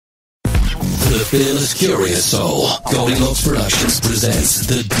The fearless, curious soul. Goldilocks Productions presents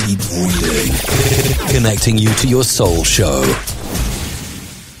The Deep Reading. Connecting you to your soul show.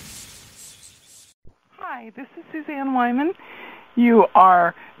 Hi, this is Suzanne Wyman. You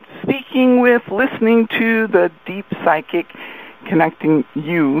are listening to The Deep Psychic, connecting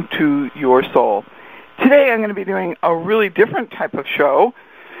you to your soul. Today I'm going to be doing a really different type of show.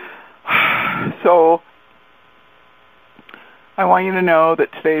 So I want you to know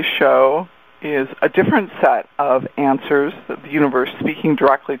that today's show is a different set of answers that the universe speaking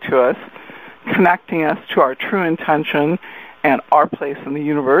directly to us, connecting us to our true intention and our place in the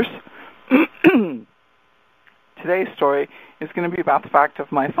universe. Today's story is going to be about the fact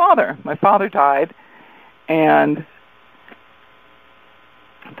of my father. My father died, and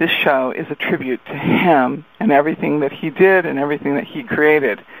this show is a tribute to him and everything that he did and everything that he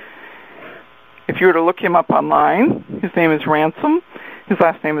created. If you were to look him up online, his name is Ransom, his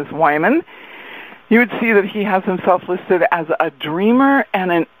last name is Wyman, you would see that he has himself listed as a dreamer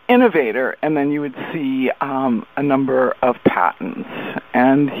and an innovator, and then you would see a number of patents.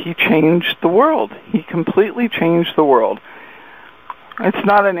 And he changed the world. He completely changed the world. It's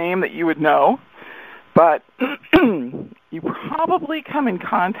not a name that you would know, but you probably come in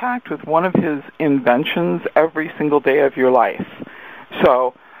contact with one of his inventions every single day of your life.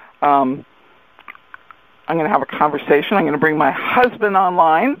 So I'm going to have a conversation. I'm going to bring my husband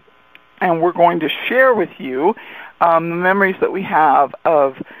online, and we're going to share with you the memories that we have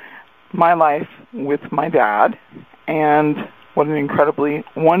of my life with my dad and what an incredibly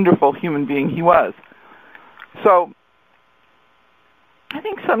wonderful human being he was. So I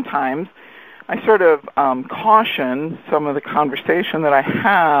think sometimes I sort of caution some of the conversation that I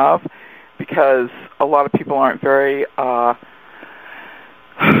have because a lot of people aren't very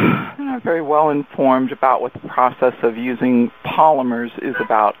they're not very well informed about what the process of using polymers is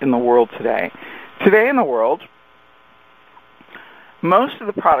about in the world today. Today in the world, most of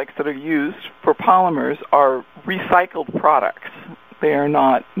the products that are used for polymers are recycled products. They are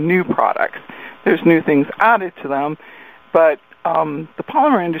not new products. There's new things added to them, but the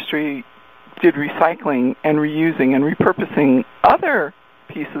polymer industry did recycling and reusing and repurposing other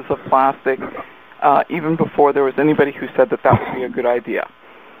pieces of plastic even before there was anybody who said that that would be a good idea.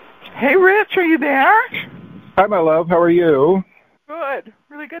 Hey, Rich, are you there? Hi, my love. How are you? Good.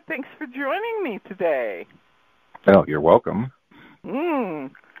 Really good. Thanks for joining me today. Oh, you're welcome.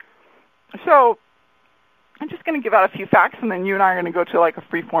 So I'm just going to give out a few facts, and then you and I are going to go to like a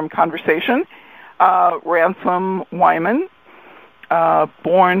free-form conversation. Ransom Wyman,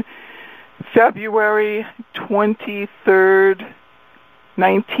 born February 23rd,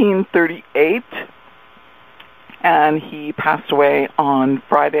 1938, and he passed away on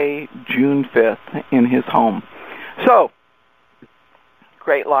Friday, June 5th in his home. So,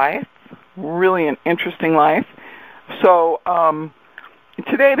 great life, really an interesting life. So,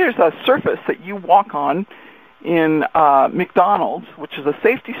 today there's a surface that you walk on in McDonald's, which is a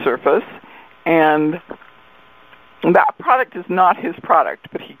safety surface, and that product is not his product,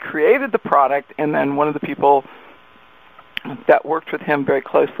 but he created the product, and then one of the people that worked with him very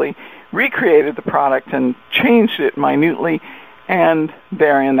closely recreated the product and changed it minutely, and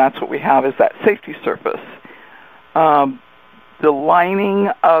therein that's what we have is that safety surface. The lining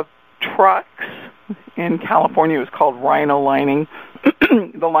of trucks in California is called rhino lining,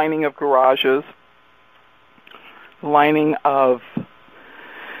 the lining of garages, the lining of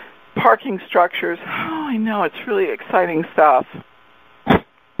parking structures. Oh, I know, it's really exciting stuff.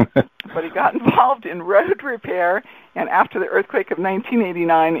 But he got involved in road repair, and after the earthquake of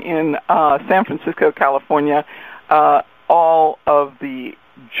 1989 in San Francisco, California, all of the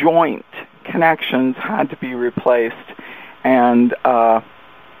joint connections had to be replaced. And I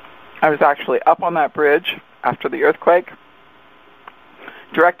was actually up on that bridge after the earthquake,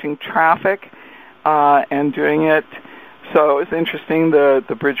 directing traffic and doing it. So it was interesting.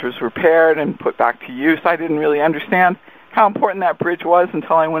 The bridge was repaired and put back to use. I didn't really understand how important that bridge was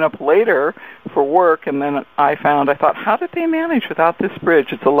until I went up later for work, and then I thought, how did they manage without this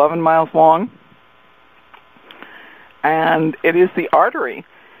bridge? It's 11 miles long, and it is the artery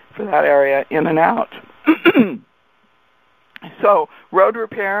for that area in and out. So road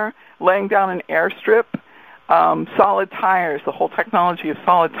repair, laying down an airstrip, solid tires, the whole technology of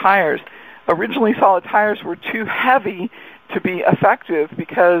solid tires. Originally, solid tires were too heavy to be effective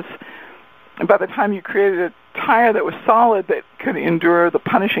because by the time you created a tire that was solid that could endure the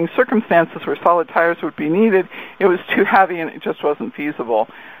punishing circumstances where solid tires would be needed, it was too heavy and it just wasn't feasible.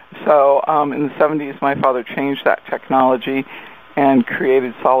 So in the 70s, my father changed that technology and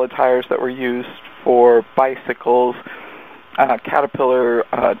created solid tires that were used for bicycles, Caterpillar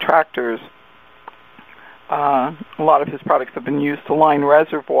tractors, a lot of his products have been used to line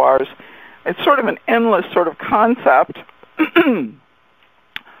reservoirs. It's sort of an endless sort of concept.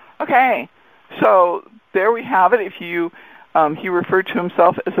 Okay, so there we have it. If you, he referred to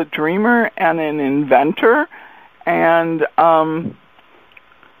himself as a dreamer and an inventor. And go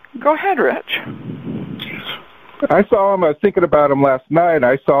ahead, Rich. I was thinking about him last night.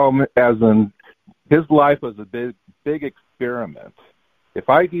 I saw him as his life was a big experiment. If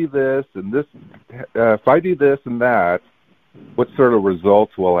I do this and this, if I do this and that, what sort of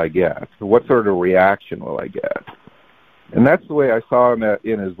results will I get? What sort of reaction will I get? And that's the way I saw him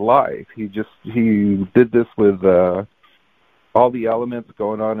in his life. He did this with all the elements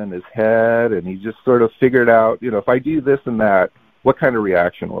going on in his head, and he just sort of figured out, if I do this and that, what kind of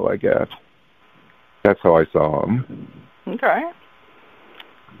reaction will I get? That's how I saw him. Okay.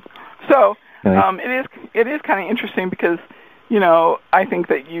 So it is kind of interesting because, I think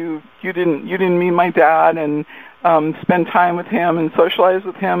that you didn't meet my dad and spend time with him and socialize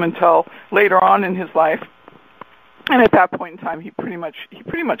with him until later on in his life. And at that point in time, he pretty much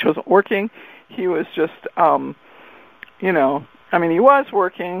wasn't working. He was just, he was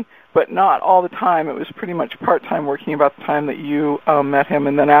working, but not all the time. It was pretty much part-time working about the time that you met him.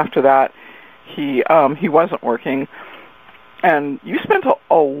 And then after that, he wasn't working. And you spent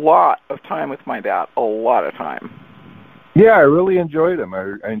a lot of time with my dad, a lot of time. Yeah, I really enjoyed him.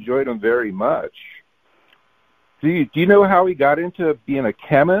 I enjoyed him very much. Do you know how he got into being a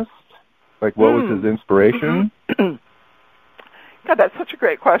chemist? Like, what was his inspiration? God, that's such a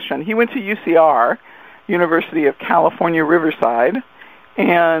great question. He went to UCR, University of California, Riverside,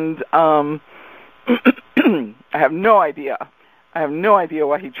 and I have no idea.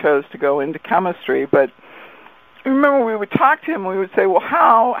 Why he chose to go into chemistry, but I remember we would talk to him and we would say, well,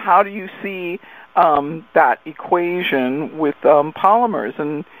 how do you see that equation with polymers?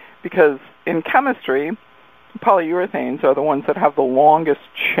 And because in chemistry, polyurethanes are the ones that have the longest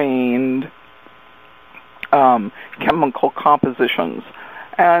chained chemical compositions.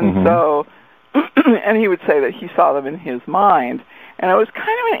 And so, and he would say that he saw them in his mind. And it was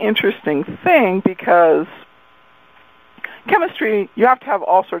kind of an interesting thing because chemistry, you have to have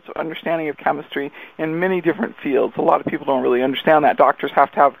all sorts of understanding of chemistry in many different fields. A lot of people don't really understand that. Doctors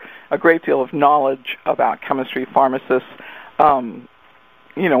have to have a great deal of knowledge about chemistry. Pharmacists,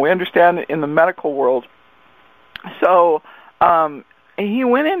 we understand it in the medical world. So he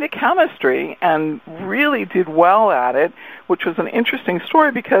went into chemistry and really did well at it, which was an interesting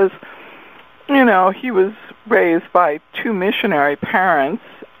story because, he was raised by two missionary parents.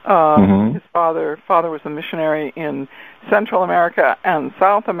 His father was a missionary in Central America and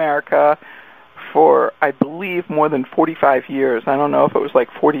South America for, I believe, more than 45 years. I don't know if it was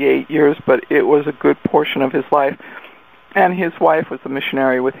like 48 years, but it was a good portion of his life. And his wife was a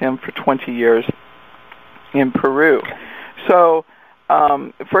missionary with him for 20 years in Peru. So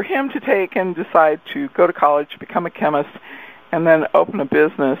for him to take and decide to go to college, become a chemist, and then open a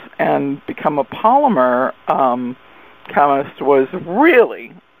business and become a polymer chemist was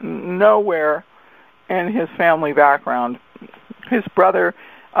really nowhere in his family background. His brother is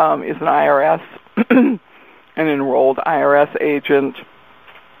an IRS, an enrolled IRS agent.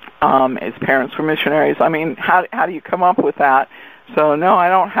 His parents were missionaries. I mean, how do you come up with that? So no, I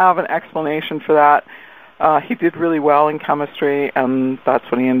don't have an explanation for that. He did really well in chemistry, and that's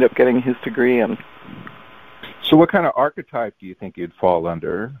when he ended up getting his degree in. So what kind of archetype do you think you'd fall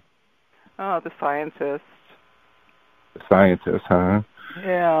under? Oh, the scientist. The scientist, huh?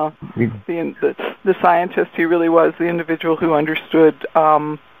 Yeah. The scientist, he really was the individual who understood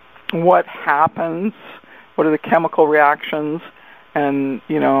what happens, what are the chemical reactions, and,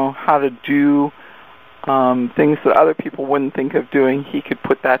 how to do things that other people wouldn't think of doing. He could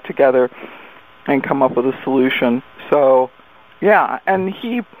put that together and come up with a solution. So, yeah, and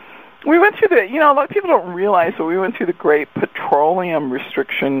we went through a lot of people don't realize that we went through the great petroleum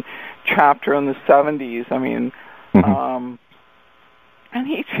restriction chapter in the 70s. I mean, and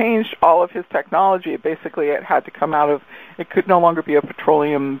he changed all of his technology. Basically, it had to come out of, it could no longer be a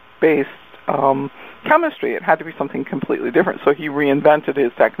petroleum-based chemistry. It had to be something completely different. So he reinvented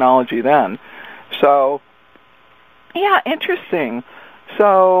his technology then. So, yeah, interesting.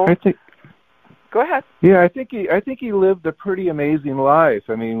 So, go ahead. Yeah, I think he lived a pretty amazing life.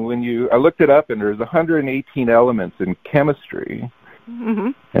 I mean, I looked it up, and there's 118 elements in chemistry.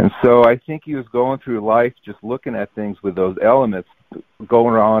 And so I think he was going through life just looking at things with those elements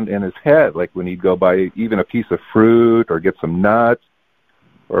going on in his head, like when he'd go buy even a piece of fruit or get some nuts,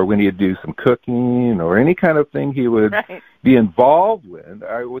 or when he'd do some cooking or any kind of thing he would be involved with.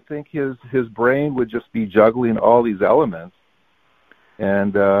 I would think his brain would just be juggling all these elements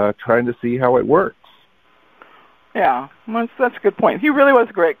and trying to see how it works. Yeah, that's a good point. He really was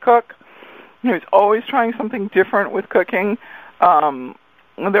a great cook. He was always trying something different with cooking.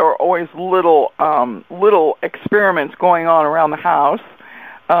 There were always little experiments going on around the house.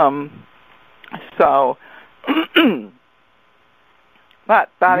 So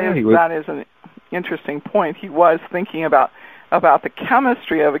that is an interesting point. He was thinking about the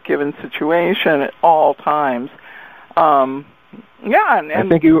chemistry of a given situation at all times. Yeah, and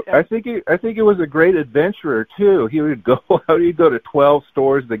I think he was a great adventurer too. He'd go to 12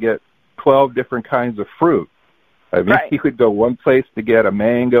 stores to get 12 different kinds of fruit. I mean, right. He would go one place to get a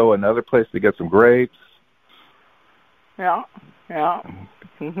mango, another place to get some grapes. Yeah.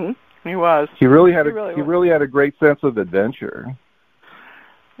 Mhm. He was. He really had a great sense of adventure.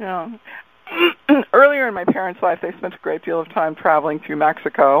 Yeah. Earlier in my parents' life, they spent a great deal of time traveling through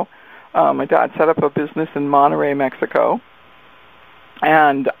Mexico. My dad set up a business in Monterrey, Mexico,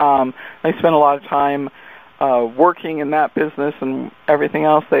 and they spent a lot of time working in that business and everything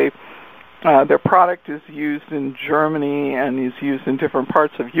else. Their product is used in Germany and is used in different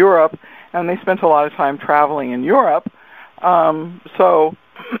parts of Europe, and they spent a lot of time traveling in Europe. So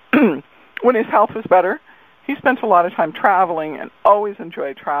when his health was better, he spent a lot of time traveling and always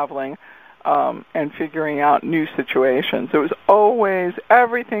enjoyed traveling and figuring out new situations. It was always,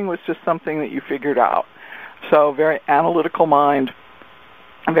 everything was just something that you figured out. So very analytical mind,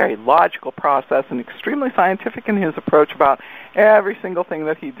 a very logical process, and extremely scientific in his approach about every single thing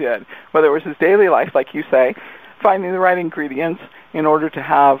that he did, whether it was his daily life, like you say, finding the right ingredients in order to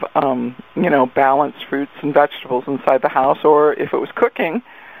have, balanced fruits and vegetables inside the house, or if it was cooking.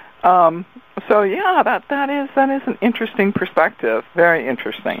 So yeah, that is an interesting perspective. Very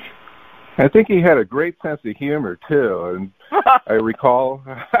interesting. I think he had a great sense of humor too, and I recall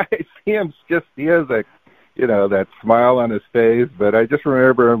I see him he has that smile on his face, but I just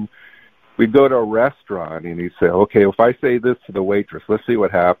remember him. We'd go to a restaurant, and he'd say, "Okay, if I say this to the waitress, let's see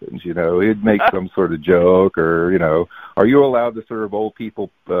what happens." He'd make some sort of joke, or are you allowed to serve old people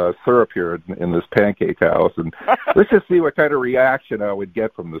syrup here in this pancake house? And let's just see what kind of reaction I would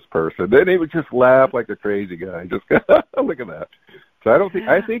get from this person. Then he would just laugh like a crazy guy. Just look at that. So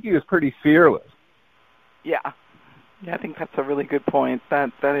I think he was pretty fearless. Yeah, I think that's a really good point.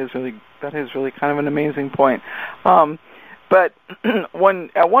 That is really kind of an amazing point. But at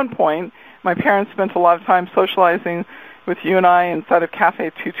one point, my parents spent a lot of time socializing with you and I inside of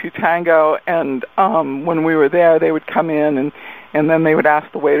Cafe 22 Tango, and when we were there, they would come in and then they would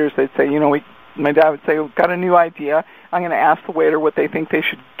ask the waiters. They'd say, my dad would say, "We've got a new idea. I'm going to ask the waiter what they think they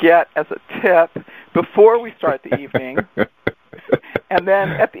should get as a tip before we start the evening." And then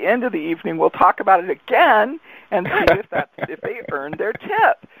at the end of the evening, we'll talk about it again and see if they earned their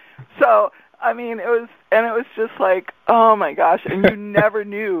tip. So, I mean, it was just like, oh my gosh, and you never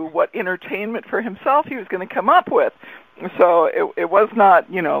knew what entertainment for himself he was going to come up with. So it was not,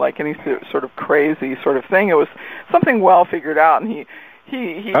 like any sort of crazy sort of thing. It was something well figured out, and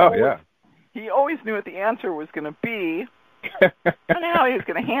he always knew what the answer was going to be. And how he was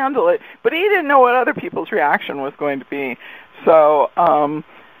going to handle it, but he didn't know what other people's reaction was going to be. So, a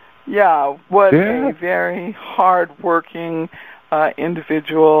very hard-working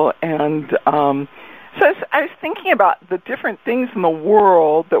individual. And so I was thinking about the different things in the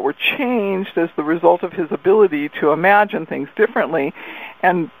world that were changed as the result of his ability to imagine things differently.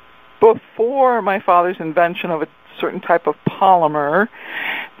 And before my father's invention of a certain type of polymer,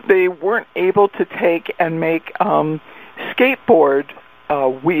 they weren't able to take and make skateboard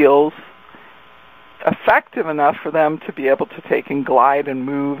wheels effective enough for them to be able to take and glide and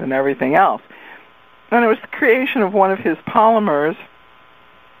move and everything else. And it was the creation of one of his polymers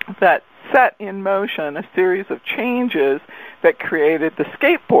that set in motion a series of changes that created the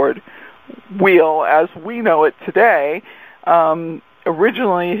skateboard wheel as we know it today.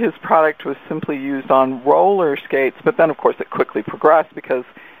 Originally, his product was simply used on roller skates, but then, of course, it quickly progressed because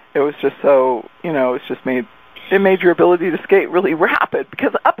it was just so, it made your ability to skate really rapid,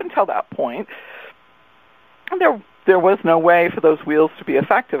 because up until that point, there was no way for those wheels to be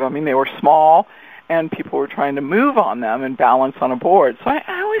effective. I mean, they were small, and people were trying to move on them and balance on a board. So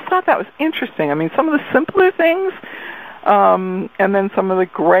I always thought that was interesting. I mean, some of the simpler things, and then some of the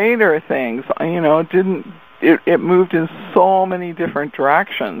greater things, it moved in so many different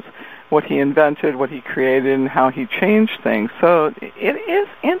directions, what he invented, what he created, and how he changed things. So it is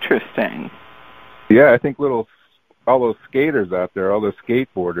interesting. Yeah, I think all those skaters out there, all those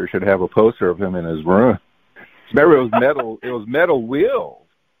skateboarders should have a poster of him in his room. Remember, it was metal wheels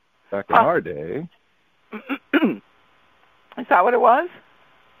back in our day. Is that what it was?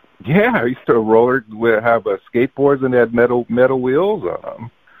 Yeah, I used to have skateboards and they had metal wheels on them.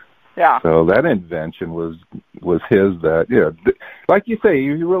 Yeah. So that invention was his. That like you say, he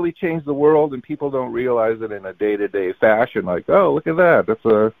really changed the world, and people don't realize it in a day-to-day fashion. Like, oh, look at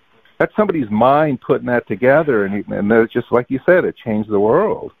that. That's somebody's mind putting that together, and that's just like you said, it changed the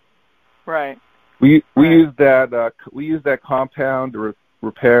world. Right. We used that compound to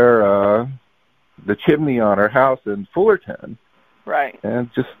repair the chimney on our house in Fullerton. Right. And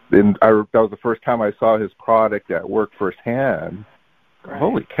that was the first time I saw his product at work firsthand. Right.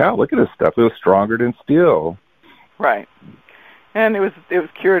 Holy cow! Look at this stuff. It was stronger than steel. Right. And it was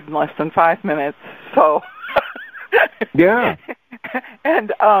cured in less than 5 minutes. So. Yeah.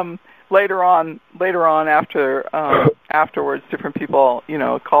 And later on afterwards, different people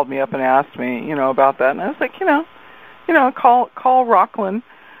called me up and asked me about that, and I was like, call Rockland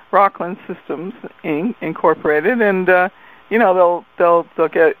Systems Inc. Incorporated, and they'll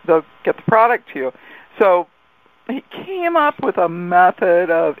get the product to you. So he came up with a method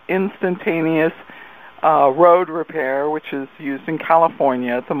of instantaneous road repair, which is used in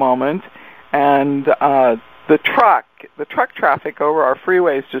California at the moment, and the truck traffic over our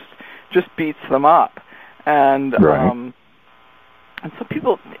freeways just beats them up, and right. And so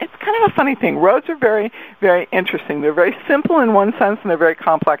people, it's kind of a funny thing. Roads are very, very interesting. They're very simple in one sense, and they're very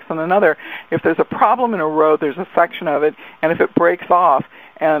complex in another. If there's a problem in a road, there's a section of it, and if it breaks off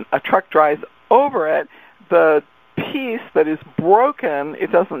and a truck drives over it, the piece that is broken,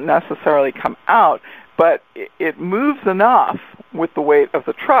 it doesn't necessarily come out, but it moves enough with the weight of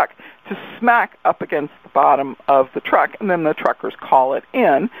the truck to smack up against the bottom of the truck, and then the truckers call it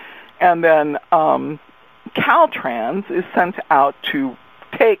in, and then Caltrans is sent out to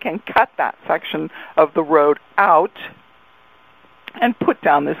take and cut that section of the road out and put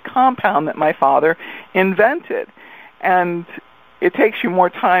down this compound that my father invented. And it takes you more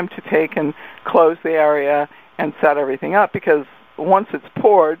time to take and close the area and set everything up, because once it's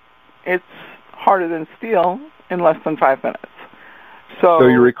poured, it's harder than steel in less than 5 minutes. So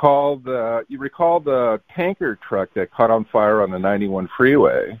you recall the tanker truck that caught on fire on the 91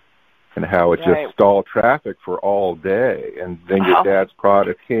 freeway, and how it just stalled traffic for all day, and then your dad's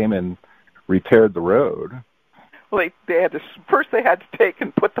product came and repaired the road. Well, they had to take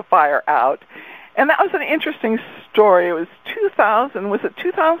and put the fire out, and that was an interesting story. It was 2000. Was it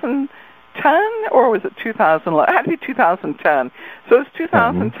 2010 or was it 2011? It had to be 2010. So it was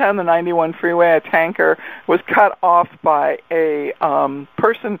 2010. Mm-hmm. The 91 freeway, a tanker was cut off by a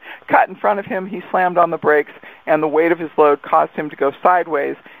person cut in front of him. He slammed on the brakes, and the weight of his load caused him to go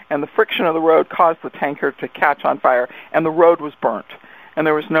sideways, and the friction of the road caused the tanker to catch on fire, and the road was burnt. And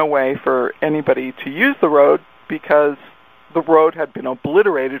there was no way for anybody to use the road because the road had been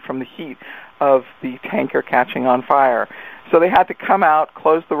obliterated from the heat of the tanker catching on fire. So they had to come out,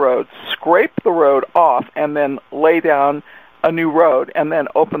 close the road, scrape the road off, and then lay down a new road, and then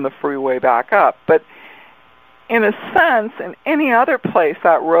open the freeway back up. But in a sense, in any other place,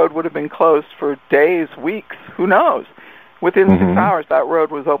 that road would have been closed for days, weeks, who knows. Within 6 hours, that road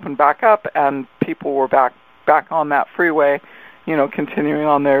was opened back up, and people were back on that freeway, continuing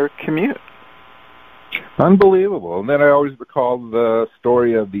on their commute. Unbelievable. And then I always recall the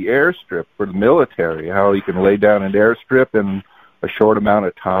story of the airstrip for the military, how you can lay down an airstrip in a short amount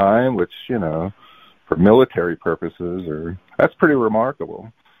of time, which, for military purposes, that's pretty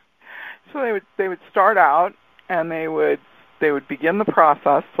remarkable. So they would start out, and they would begin the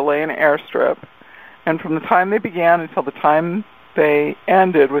process to lay an airstrip, and from the time they began until the time they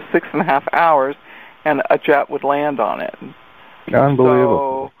ended was 6.5 hours, and a jet would land on it.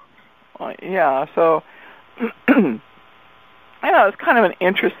 Unbelievable. So it's kind of an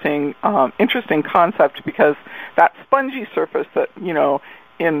interesting concept, because that spongy surface that,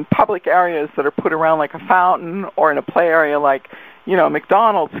 in public areas that are put around like a fountain, or in a play area like,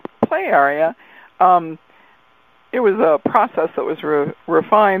 McDonald's play area, it was a process that was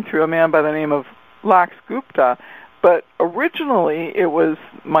refined through a man by the name of Lax Gupta. But originally it was,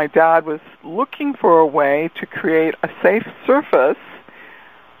 my dad was looking for a way to create a safe surface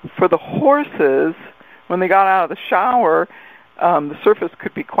for the horses. When they got out of the shower, the surface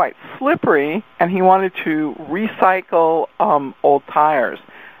could be quite slippery, and he wanted to recycle old tires.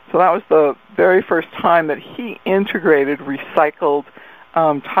 So that was the very first time that he integrated recycled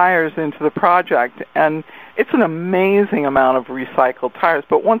tires into the project. And it's an amazing amount of recycled tires.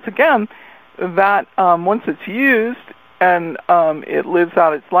 But once again, that once it's used and it lives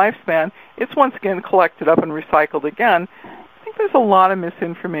out its lifespan, it's once again collected up and recycled again. I think there's a lot of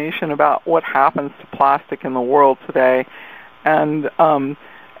misinformation about what happens to plastic in the world today. And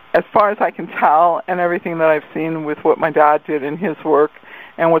as far as I can tell, and everything that I've seen with what my dad did in his work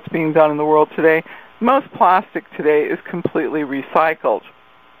and what's being done in the world today, most plastic today is completely recycled.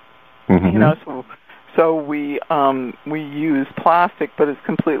 So we use plastic, but it's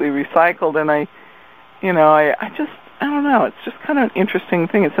completely recycled. And I don't know. It's just kind of an interesting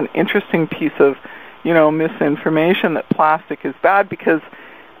thing. It's an interesting piece of, misinformation that plastic is bad, because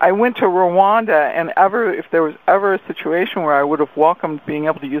I went to Rwanda, and if there was ever a situation where I would have welcomed being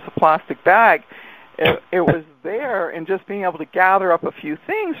able to use a plastic bag, it was there, and just being able to gather up a few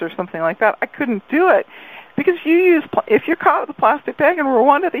things or something like that. I couldn't do it. Because if you're caught with a plastic bag in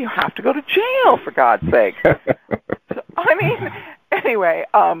Rwanda, then you have to go to jail, for God's sake. Anyway,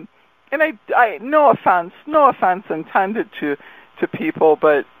 and I no offense intended to people,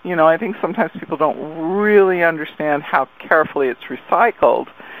 but I think sometimes people don't really understand how carefully it's recycled,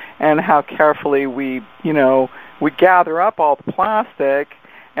 and how carefully we gather up all the plastic,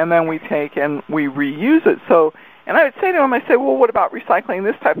 and then we take and we reuse it. So. And I would say to him, well, what about recycling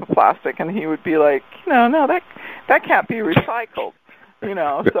this type of plastic? And he would be like, no, that can't be recycled,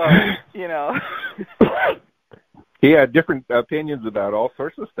 He had different opinions about all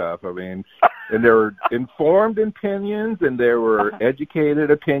sorts of stuff. I mean, and there were informed opinions, and there were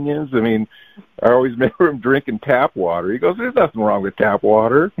educated opinions. I mean, I always remember him drinking tap water. He goes, there's nothing wrong with tap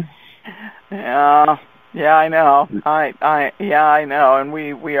water. Yeah, I know. I know, and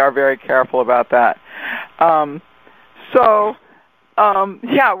we are very careful about that.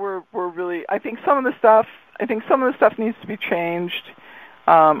 We're really. I think some of the stuff needs to be changed.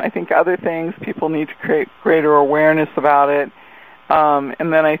 I think other things, people need to create greater awareness about it.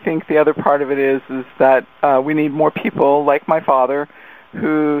 And then I think the other part of it is that we need more people like my father,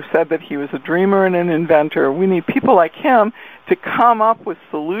 who said that he was a dreamer and an inventor. We need people like him to come up with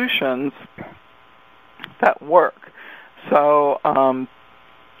solutions that work. So, and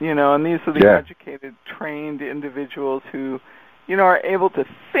these are the educated, trained individuals who, are able to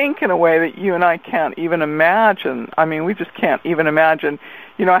think in a way that you and I can't even imagine. I mean, we just can't even imagine.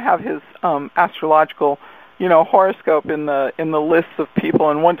 I have his astrological, horoscope in the lists of people,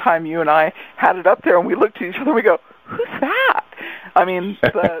 and one time you and I had it up there, and we looked at each other and we go, who's that? I mean,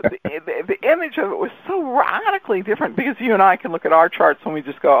 the image of it was so radically different, because you and I can look at our charts and we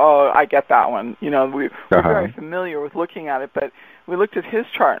just go, oh, I get that one. We're very familiar with looking at it, but we looked at his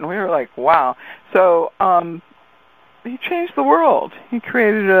chart and we were like, wow. So he changed the world. He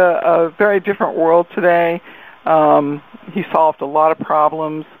created a very different world today. He solved a lot of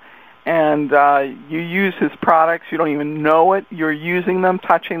problems, and you use his products. You don't even know it. You're using them,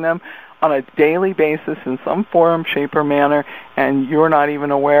 touching them on a daily basis in some form, shape, or manner, and you're not even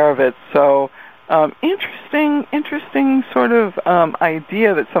aware of it. So interesting sort of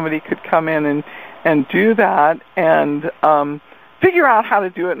idea that somebody could come in and do that, and figure out how to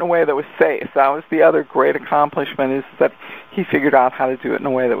do it in a way that was safe. That was the other great accomplishment, is that he figured out how to do it in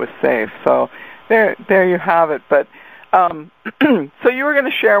a way that was safe. So there you have it. But so you were going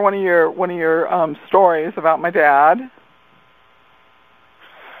to share one of your stories about my dad.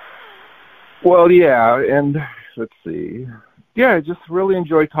 Well, yeah, and let's see. Yeah, I just really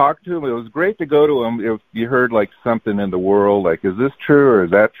enjoyed talking to him. It was great to go to him. If you heard like something in the world, like, is this true or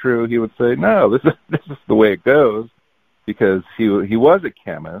is that true? He would say, no, this is the way it goes, because he was a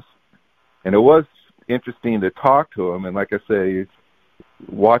chemist, and it was interesting to talk to him. And like I say,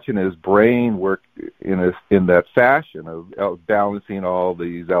 watching his brain work in that fashion of balancing all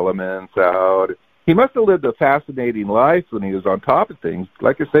these elements out. He must have lived a fascinating life when he was on top of things.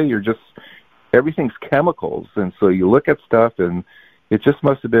 Like I say, everything's chemicals, and so you look at stuff, and it just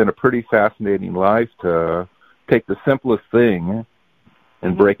must have been a pretty fascinating life to take the simplest thing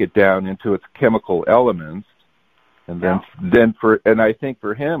and break it down into its chemical elements, and then I think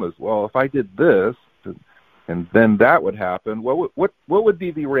for him as well, if I did this, and then that would happen, what would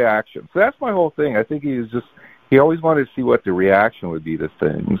be the reaction? So that's my whole thing. I think he always wanted to see what the reaction would be to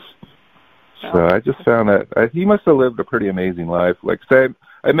things. So I just found that he must have lived a pretty amazing life. Like say,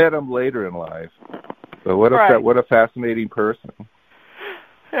 I met him later in life. So what a fascinating person.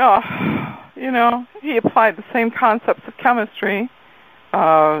 Yeah, he applied the same concepts of chemistry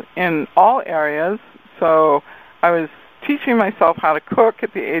in all areas. So I was teaching myself how to cook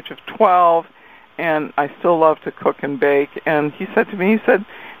at the age of 12, and I still love to cook and bake. And he said to me, he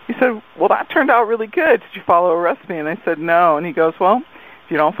said, well, that turned out really good. Did you follow a recipe? And I said, no. And he goes, well,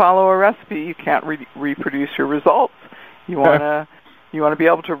 if you don't follow a recipe, you can't reproduce your results. You want to be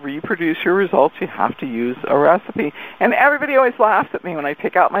able to reproduce your results, you have to use a recipe. And everybody always laughs at me when I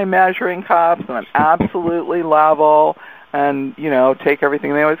take out my measuring cups and I'm absolutely level and, take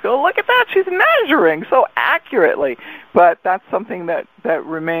everything. They always go, look at that, she's measuring so accurately. But that's something that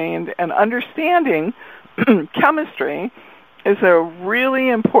remained. And understanding chemistry is a really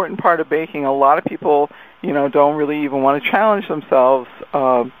important part of baking. A lot of people, don't really even want to challenge themselves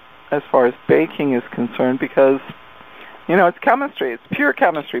as far as baking is concerned, because it's chemistry. It's pure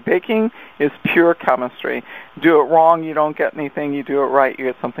chemistry. Baking is pure chemistry. Do it wrong, you don't get anything. You do it right, you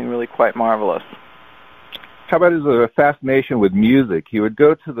get something really quite marvelous. How about his fascination with music? He would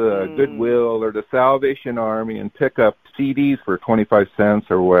go to the Goodwill or the Salvation Army and pick up CDs for 25 cents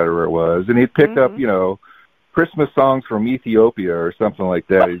or whatever it was, and he'd pick up, Christmas songs from Ethiopia or something like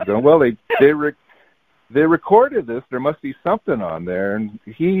that. He's going, well, they recorded this. There must be something on there. And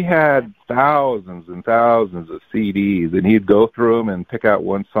he had thousands and thousands of CDs, and he'd go through them and pick out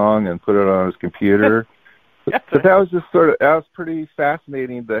one song and put it on his computer. But that was just that was pretty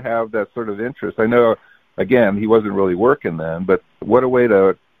fascinating to have that sort of interest. I know, again, he wasn't really working then, but what a way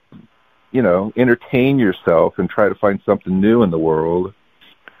to, entertain yourself and try to find something new in the world.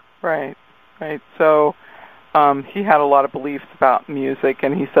 Right. So he had a lot of beliefs about music,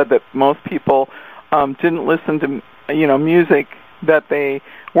 and he said that most people didn't listen to, music that they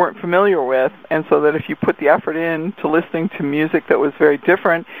weren't familiar with, and so that if you put the effort in to listening to music that was very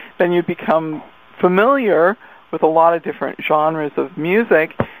different, then you become familiar with a lot of different genres of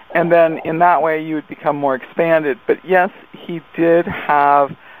music, and then in that way you would become more expanded. But yes, he did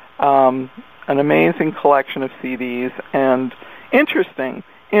have an amazing collection of CDs and interesting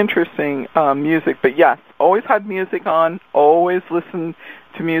music. But yes, always had music on, always listened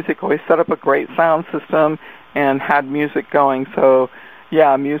to music, always set up a great sound system and had music going. So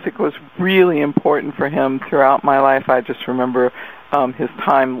yeah, music was really important for him throughout my life. I just remember his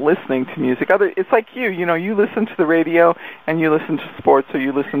time listening to music. It's like you listen to the radio and you listen to sports, or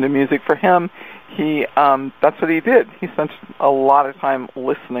you listen to music. For him, that's what he did. He spent a lot of time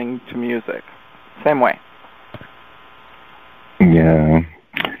listening to music. Same way. Yeah.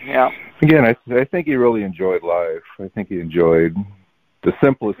 Yeah. Again, I think he really enjoyed life. I think he enjoyed the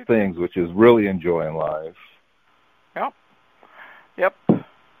simplest things, which is really enjoying life. Yep.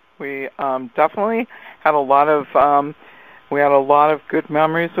 We definitely had a lot of good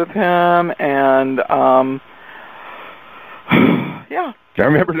memories with him, and yeah. I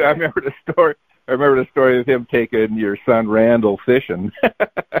remember the story. I remember the story of him taking your son Randall fishing.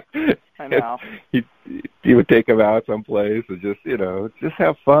 I know. He would take him out someplace and just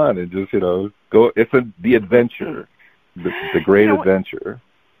have fun and just go. It's the adventure, the great adventure.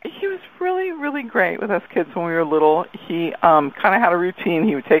 He was really, really great with us kids when we were little. He kind of had a routine.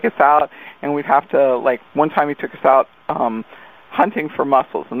 He would take us out, and we'd have to, one time he took us out hunting for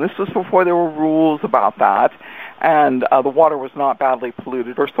mussels, and this was before there were rules about that, and the water was not badly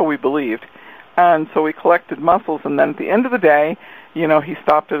polluted, or so we believed. And so we collected mussels, and then at the end of the day, he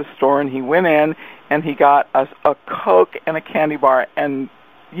stopped at a store, and he went in, and he got us a Coke and a candy bar, and,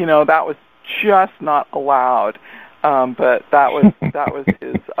 that was just not allowed. But that was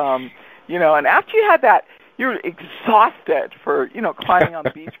his, and after you had that, you're exhausted for, climbing on the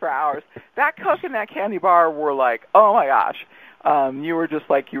beach for hours. That Coke and that candy bar were like, oh my gosh. You were just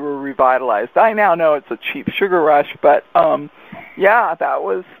like, you were revitalized. I now know it's a cheap sugar rush, but, yeah, that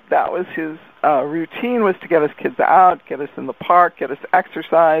was his, routine, was to get us kids out, get us in the park, get us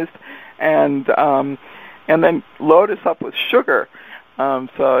exercised, and then load us up with sugar.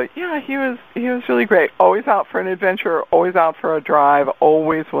 So yeah, he was really great. Always out for an adventure, always out for a drive,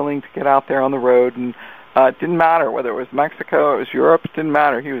 always willing to get out there on the road, and it didn't matter whether it was Mexico, it was Europe, it didn't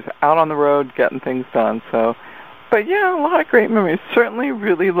matter. He was out on the road getting things done. So, but yeah, a lot of great memories. Certainly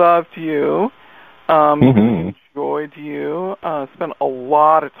really loved you. Enjoyed you. Spent a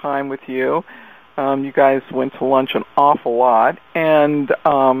lot of time with you. You guys went to lunch an awful lot, and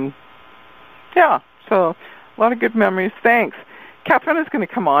yeah, so a lot of good memories. Thanks. Catherine is going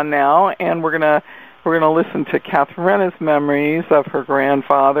to come on now, and we're gonna listen to Catherine's memories of her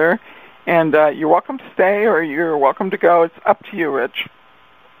grandfather. And you're welcome to stay, or you're welcome to go. It's up to you, Rich.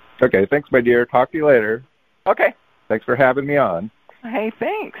 Okay, thanks, my dear. Talk to you later. Okay. Thanks for having me on. Hey,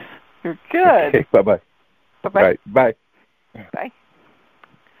 thanks. You're good. Okay, bye-bye. Bye-bye. Right, bye. Bye.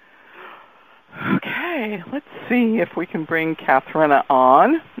 Okay, let's see if we can bring Catherine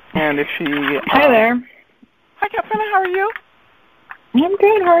on, and if she... Hi there. Hi, Catherine. How are you? I'm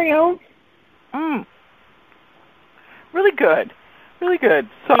good. How are you? Really good. Really good.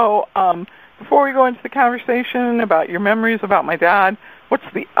 So, before we go into the conversation about your memories about my dad, what's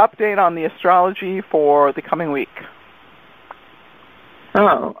the update on the astrology for the coming week?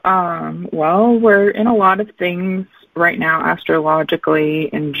 Well, we're in a lot of things right now astrologically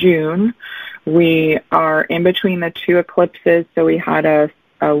in June. We are in between the two eclipses, so we had a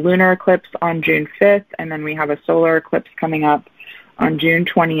lunar eclipse on June 5th, and then we have a solar eclipse coming up on June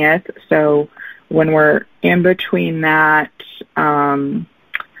 20th. So when we're in between that,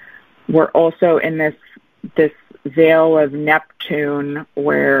 we're also in this veil of Neptune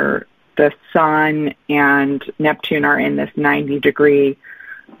where the sun and Neptune are in this 90-degree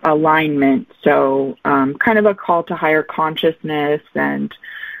alignment. So kind of a call to higher consciousness and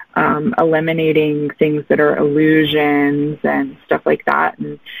eliminating things that are illusions and stuff like that.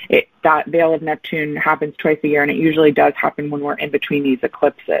 And that veil of Neptune happens twice a year, and it usually does happen when we're in between these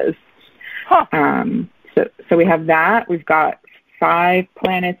eclipses. Huh. So we have that. We've got 5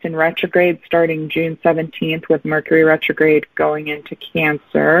 planets in retrograde starting June 17th with Mercury retrograde going into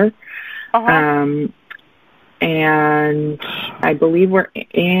Cancer. And I believe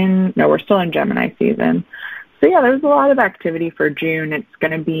we're still in Gemini season. So yeah, there's a lot of activity for June. It's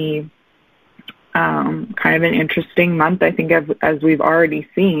going to be kind of an interesting month. I think as we've already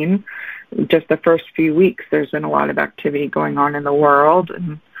seen, just the first few weeks, there's been a lot of activity going on in the world.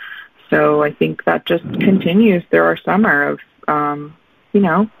 And so I think that just continues through our summer of,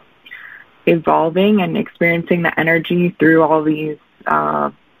 evolving and experiencing the energy through all these,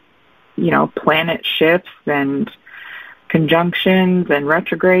 planet shifts and conjunctions and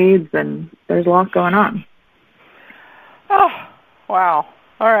retrogrades, and there's a lot going on. Oh, wow.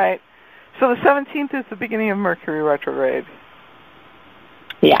 All right. So the 17th is the beginning of Mercury retrograde.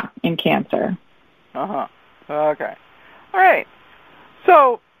 Yeah, in Cancer. Okay. All right.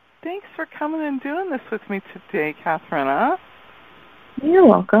 So thanks for coming and doing this with me today, Katharina. You're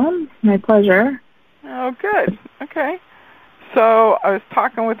welcome. My pleasure. Oh, good. Okay. So I was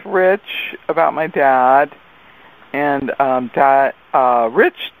talking with Rich about my dad, and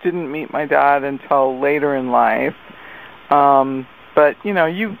Rich didn't meet my dad until later in life. But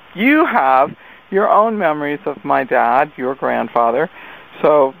you have your own memories of my dad, your grandfather.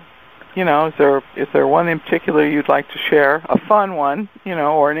 So, is there one in particular you'd like to share? A fun one,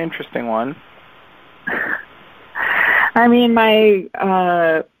 or an interesting one? I mean, my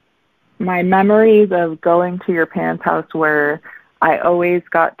memories of going to your parents' house where I always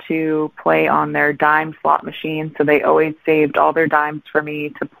got to play on their dime slot machine, so they always saved all their dimes for me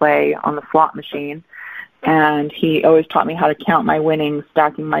to play on the slot machine. And he always taught me how to count my winnings,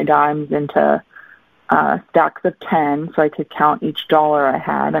 stacking my dimes into stacks of 10 so I could count each dollar I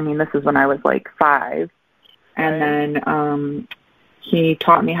had. I mean, this is when I was like 5. And then he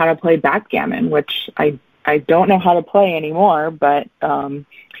taught me how to play backgammon, which I don't know how to play anymore, but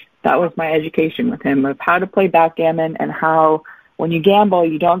that was my education with him, of how to play backgammon and how when you gamble,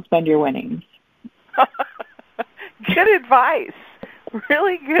 you don't spend your winnings. Good advice.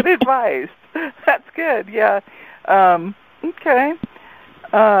 Really good advice. That's good. Yeah. Okay.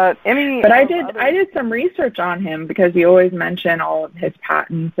 But I did some research on him because he always mentioned all of his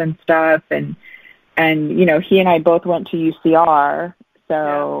patents and stuff, and he and I both went to UCR,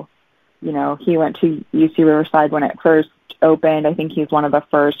 so he went to UC Riverside when it first opened. I think he's one of the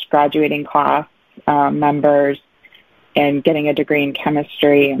first graduating class members and getting a degree in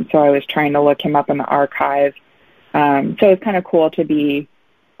chemistry, and so I was trying to look him up in the archive. So it's kind of cool to be,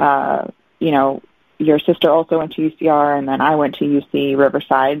 your sister also went to UCR, and then I went to UC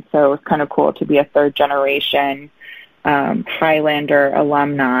Riverside, so it's kind of cool to be a third-generation Highlander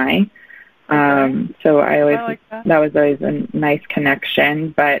alumni. So that was always a nice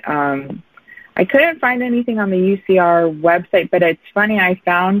connection, but I couldn't find anything on the UCR website, but it's funny, I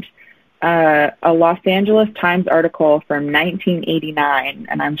found a Los Angeles Times article from 1989,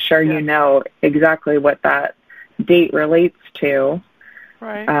 and I'm sure you know exactly what that date relates to,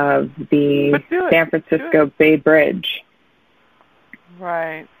 of the San Francisco Bay Bridge.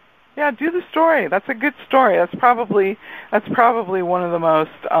 Right. Yeah, do the story. That's a good story. That's probably one of the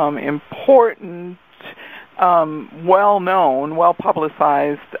most important, well-known,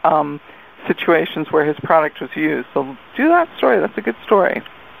 well-publicized situations where his product was used. So do that story. That's a good story.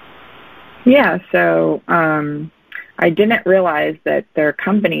 Yeah, so I didn't realize that their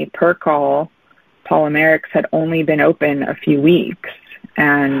company, Percol Polymerics, had only been open a few weeks.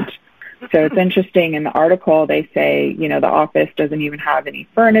 And so it's interesting, in the article they say, the office doesn't even have any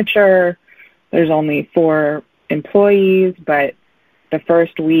furniture. There's only 4 employees, but the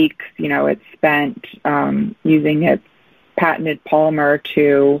first weeks, it's spent using its patented polymer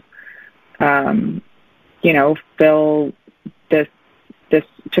to, fill this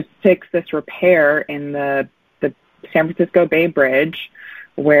to fix this repair in the San Francisco Bay Bridge,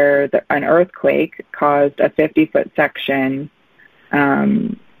 where an earthquake caused a 50-foot section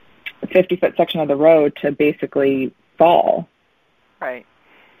of the road to basically fall. Right.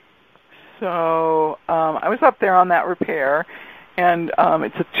 So I was up there on that repair, and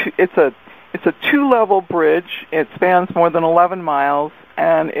it's a 2-level bridge. It spans more than 11 miles,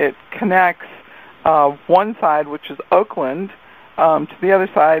 and it connects one side, which is Oakland, to the other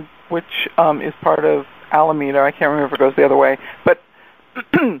side, which is part of Alameda. I can't remember if it goes the other way. But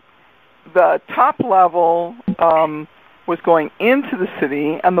the top level was going into the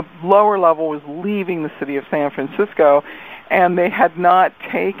city, and the lower level was leaving the city of San Francisco, and they had not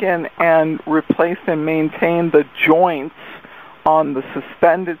taken and replaced and maintained the joints on the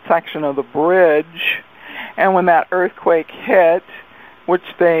suspended section of the bridge. And when that earthquake hit, which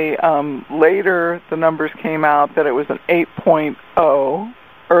they later the numbers came out that it was an 8.0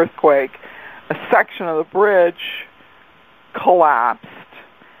 earthquake, a section of the bridge collapsed,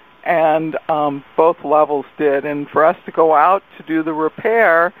 and both levels did. And for us to go out to do the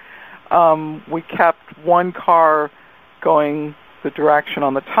repair, we kept one car going the direction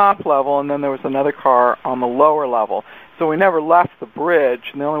on the top level, and then there was another car on the lower level. So we never left the bridge,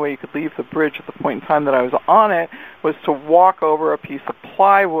 and the only way you could leave the bridge at the point in time that I was on it was to walk over a piece of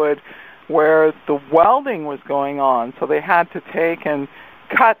plywood where the welding was going on. So they had to take and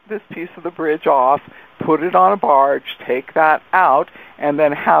cut this piece of the bridge off, put it on a barge, take that out, and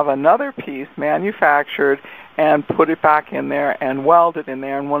then have another piece manufactured and put it back in there and weld it in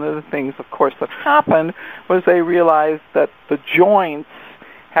there. And one of the things, of course, that happened was they realized that the joints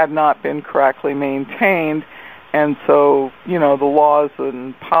had not been correctly maintained. And so, the laws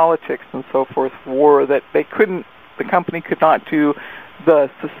and politics and so forth were that the company could not do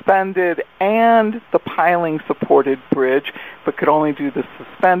the suspended and the piling-supported bridge, but could only do the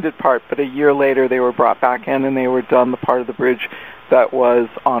suspended part. But a year later, they were brought back in, and they were done the part of the bridge that was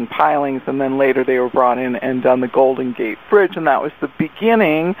on pilings, and then later they were brought in and done the Golden Gate Bridge, and that was the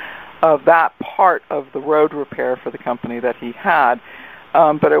beginning of that part of the road repair for the company that he had.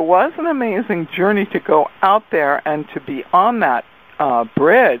 But it was an amazing journey to go out there and to be on that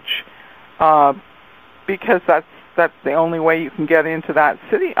bridge, because that's the only way you can get into that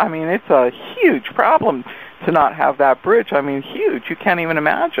city. I mean, it's a huge problem to not have that bridge. I mean, huge. You can't even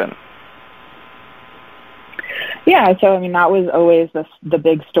imagine. Yeah, so that was always the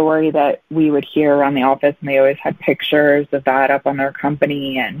big story that we would hear around the office, and they always had pictures of that up on their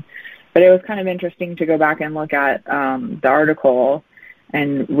company. But it was kind of interesting to go back and look at the article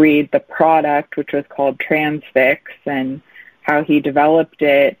and read the product, which was called Transfix, and how he developed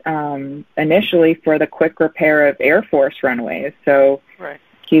it initially for the quick repair of Air Force runways. So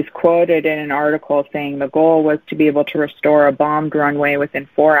he's quoted in an article saying the goal was to be able to restore a bombed runway within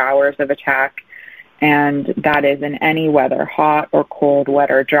 4 hours of attack, and that is in any weather, hot or cold, wet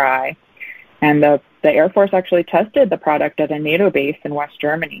or dry. And the Air Force actually tested the product at a NATO base in West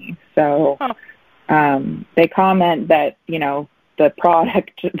Germany. So they comment that, the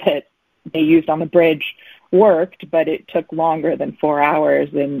product that they used on the bridge worked, but it took longer than 4 hours.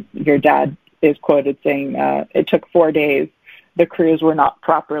 And your dad is quoted saying it took 4 days. The crews were not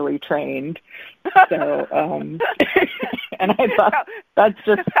properly trained. So, and I thought that's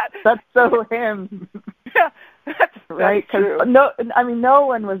so him. Yeah, that's right. Because no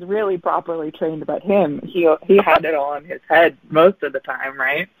one was really properly trained but him. He had it all in his head most of the time,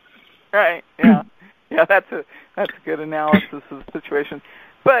 right? Right. Yeah. Yeah, that's a good analysis of the situation.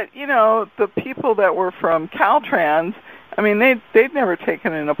 But the people that were from Caltrans, they'd never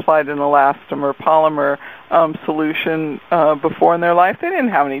taken and applied an elastomer polymer solution before in their life. They didn't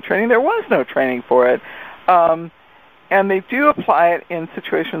have any training. There was no training for it. And they do apply it in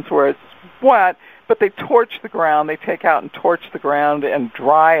situations where it's wet, but they torch the ground. They take out and torch the ground and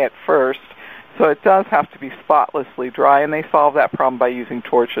dry it first. So it does have to be spotlessly dry, and they solve that problem by using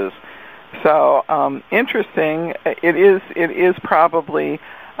torches. So interesting. It is probably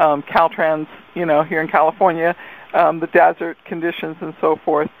Caltrans, here in California, the desert conditions and so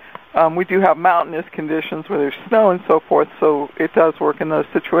forth. We do have mountainous conditions where there's snow and so forth, so it does work in those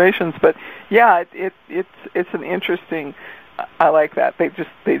situations. But yeah, it's an interesting. I like that. They just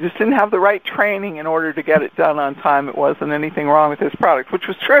didn't have the right training in order to get it done on time. It wasn't anything wrong with his product, which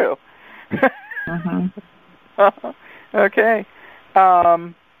was true. Okay.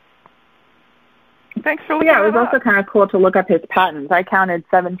 Thanks for looking it was also kind of cool to look up his patents. I counted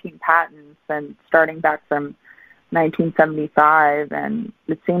 17 patents, and starting back from 1975, and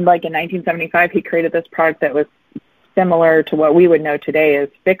it seemed like in 1975 he created this product that was similar to what we would know today as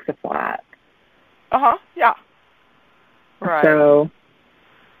Fix-A-Flat. Yeah. Right. So.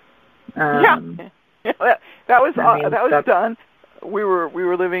 That was done. We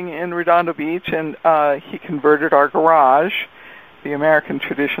were living in Redondo Beach, and he converted our garage, the American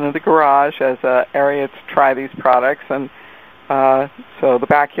tradition of the garage, as an area to try these products. And so the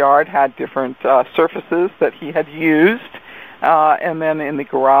backyard had different surfaces that he had used. And then in the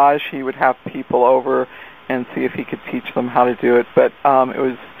garage, he would have people over and see if he could teach them how to do it. But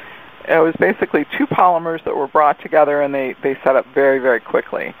it was basically two polymers that were brought together, and they set up very, very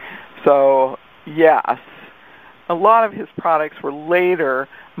quickly. So Yes. A lot of his products were later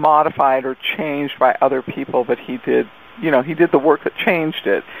modified or changed by other people, but he did the work that changed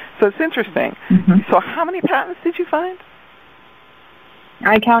it. So it's interesting. So how many patents did you find?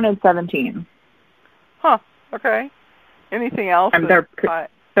 I counted 17. Huh. Okay. Anything else?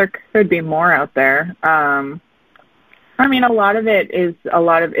 There could be more out there. I mean, a lot of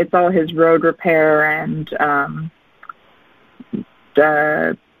it's all his road repair and, I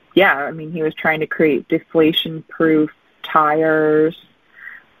mean, he was trying to create deflation-proof tires,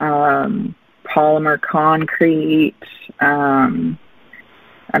 polymer concrete,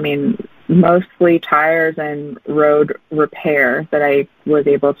 I mean, mostly tires and road repair that I was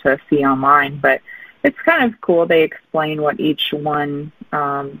able to see online, but it's kind of cool. They explain what each one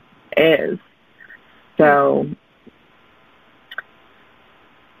is. So,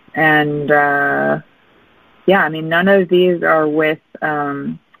 and I mean, none of these are with,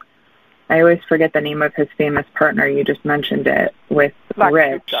 I always forget the name of his famous partner. You just mentioned it, with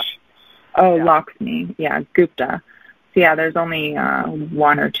Rich. Gupta. Oh, yeah. Lakshmi. Yeah, Gupta. So, yeah, there's only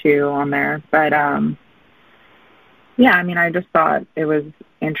one or two on there. But, I mean, I just thought it was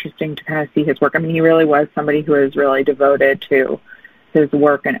interesting to kind of see his work. I mean, he really was somebody who was really devoted to his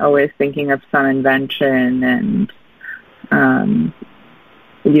work and always thinking of some invention and,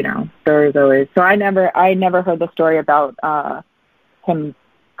 there's always. So I never heard the story about him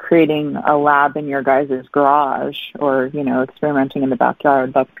creating a lab in your guys' garage or, experimenting in the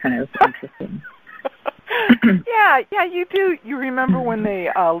backyard. That's kind of interesting. Yeah, you do. You remember when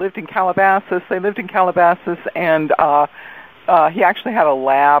they lived in Calabasas? They lived in Calabasas, and he actually had a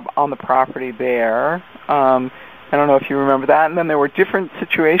lab on the property there. I don't know if you remember that. And then there were different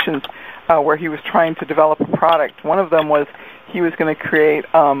situations where he was trying to develop a product. One of them was he was going to create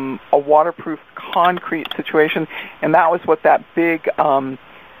a waterproof concrete situation, and that was what that big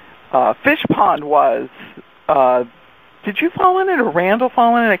fish pond was. Did you fall in it or Randall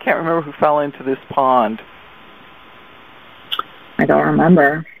fall in it? I can't remember who fell into this pond. I don't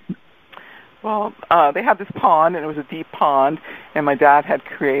remember. Well, they had this pond, and it was a deep pond, and my dad had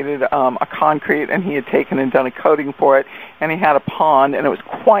created a concrete, and he had taken and done a coating for it, and he had a pond, and it was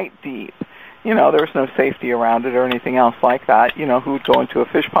quite deep. There was no safety around it or anything else like that, who would go into a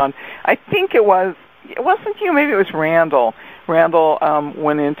fish pond. I think it wasn't you, maybe it was Randall. Randall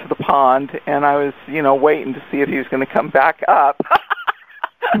went into the pond, and I was, waiting to see if he was going to come back up.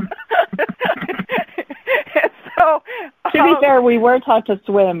 So, to be fair, we were taught to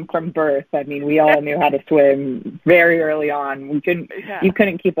swim from birth. I mean, we all knew how to swim very early on. You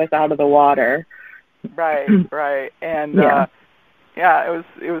couldn't keep us out of the water. Right. And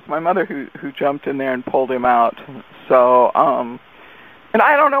it was my mother who jumped in there and pulled him out. So, and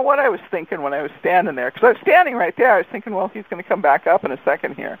I don't know what I was thinking when I was standing there, because I was standing right there. I was thinking, well, he's going to come back up in a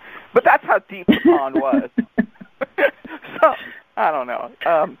second here. But that's how deep the pond was. So, I don't know.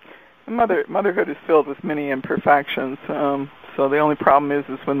 Motherhood is filled with many imperfections. So the only problem is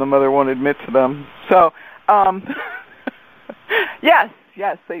when the mother won't admit to them. So, yes,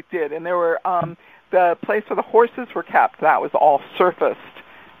 they did. And there were the place where the horses were kept. That was all surfaced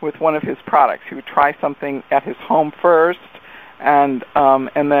with one of his products. He would try something at his home first, and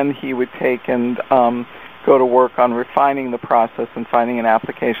then he would take and go to work on refining the process and finding an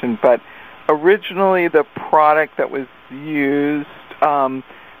application. But originally, the product that was used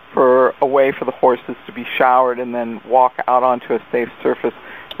for a way for the horses to be showered and then walk out onto a safe surface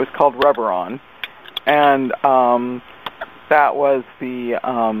was called Rubber-On, and that was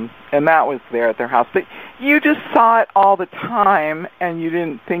that was there at their house. But you just saw it all the time, and you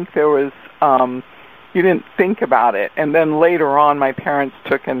didn't think there was you didn't think about it. And then later on, my parents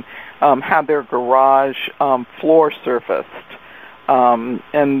took and had their garage floor surfaced,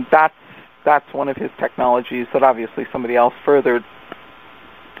 and that's one of his technologies that obviously somebody else furthered.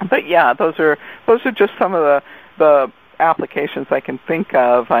 But yeah, those are just some of the applications I can think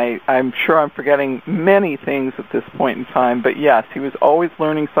of. I'm sure I'm forgetting many things at this point in time, but yes, he was always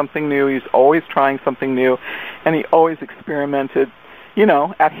learning something new. He was always trying something new, and he always experimented,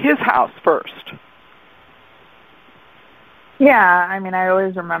 at his house first. Yeah, I mean, I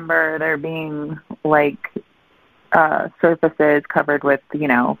always remember there being surfaces covered with,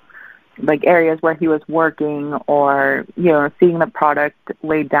 areas where he was working, or, seeing the product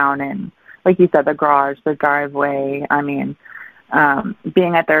laid down in, like you said, the garage, the driveway. I mean,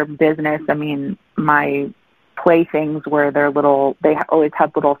 being at their business, I mean, my playthings were they always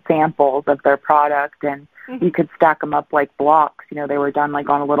had little samples of their product, and you could stack them up like blocks. They were done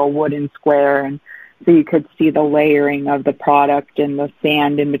on a little wooden square, and so you could see the layering of the product and the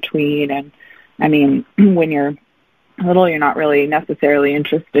sand in between. And I mean, when you're little, you're not really necessarily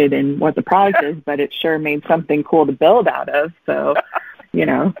interested in what the product is, but it sure made something cool to build out of. So, you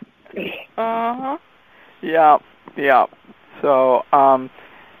know. Uh-huh. Yeah. So,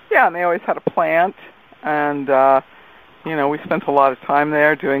 yeah, and they always had a plant, and, you know, we spent a lot of time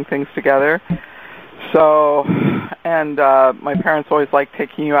there doing things together. So, and my parents always liked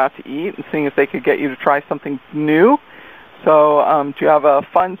taking you out to eat and seeing if they could get you to try something new. So, do you have a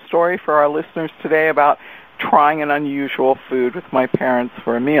fun story for our listeners today about trying an unusual food with my parents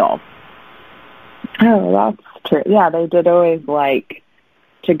for a meal? Oh, that's true. Yeah, they did always like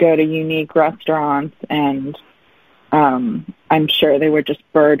to go to unique restaurants, and I'm sure they were just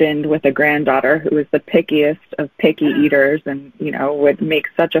burdened with a granddaughter who was the pickiest of picky eaters and, you know, would make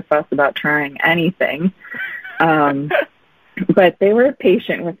such a fuss about trying anything. But they were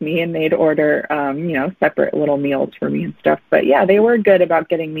patient with me, and they'd order, you know, separate little meals for me and stuff. But, yeah, they were good about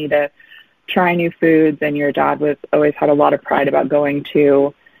getting me to try new foods, and your dad was always had a lot of pride about going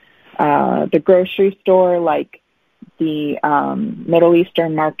to the grocery store, like the Middle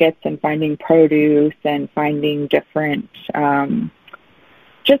Eastern markets, and finding produce and finding different,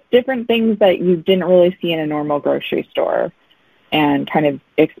 just different things that you didn't really see in a normal grocery store, and kind of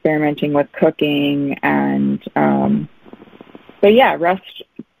experimenting with cooking and, but yeah,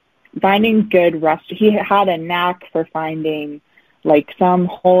 finding good he had a knack for finding like some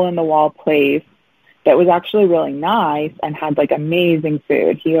hole in the wall place that was actually really nice and had like amazing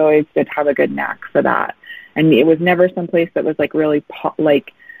food. He always did have a good knack for that. And it was never some place that was like really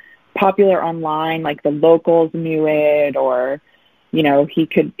popular online, like the locals knew it, or, you know, he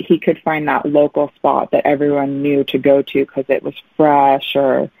could find that local spot that everyone knew to go to because it was fresh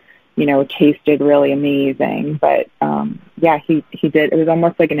or, you know, tasted really amazing. But yeah, he did. It was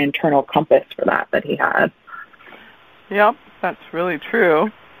almost like an internal compass for that he had. Yep, that's really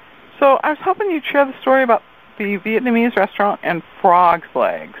true. So I was hoping you'd share the story about the Vietnamese restaurant and frog's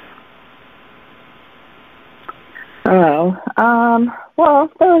legs. Oh,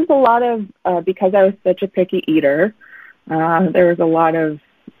 well, there was a lot of, because I was such a picky eater, there was a lot of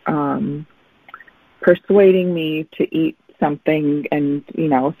persuading me to eat something, and, you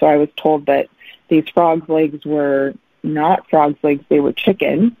know, so I was told that these frog's legs were not frog's legs, they were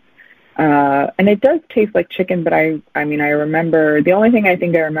chicken. And it does taste like chicken, but I mean, I remember, the only thing I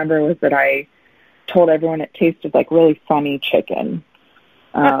think I remember was that I told everyone it tasted like really funny chicken.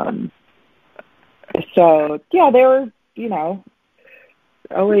 So yeah, they were, you know,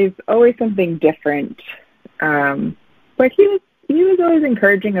 always something different. But he was always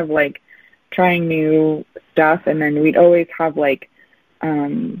encouraging of like trying new stuff, and then we'd always have like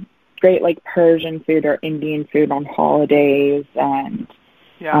great like Persian food or Indian food on holidays, and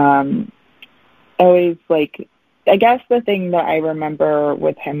always like, I guess the thing that I remember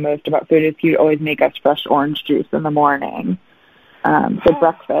with him most about food is he'd always make us fresh orange juice in the morning. For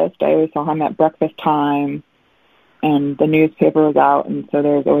breakfast, I always saw him at breakfast time, and the newspaper was out, and so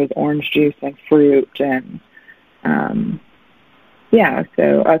there was always orange juice and fruit, and yeah,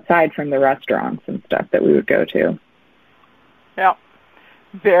 so aside from the restaurants and stuff that we would go to. Yeah,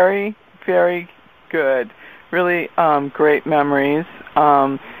 very, very good. Really great memories,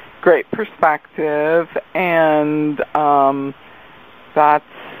 great perspective, and that's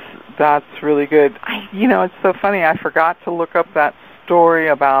really good. You know, it's so funny. I forgot to look up that story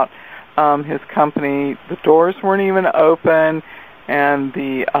about his company. The doors weren't even open, and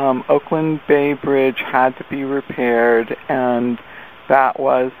the Oakland Bay Bridge had to be repaired, and that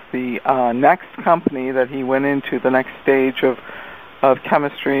was the next company that he went into, the next stage of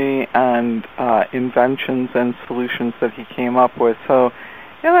chemistry and inventions and solutions that he came up with. So,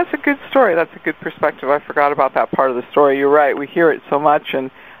 yeah, that's a good story. That's a good perspective. I forgot about that part of the story. You're right. We hear it so much, and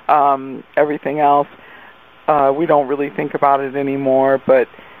everything else, we don't really think about it anymore, but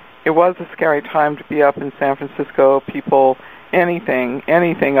it was a scary time to be up in San Francisco. People, anything,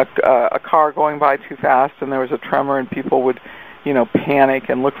 a car going by too fast and there was a tremor and people would, you know, panic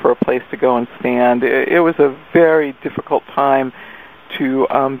and look for a place to go and stand. It was a very difficult time to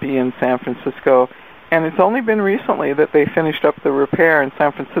be in San Francisco. And it's only been recently that they finished up the repair in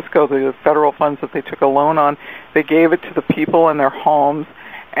San Francisco. The federal funds that they took a loan on, they gave it to the people in their homes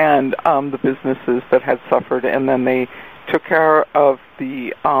and the businesses that had suffered, and then they took care of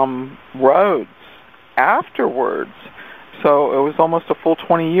the roads afterwards. So it was almost a full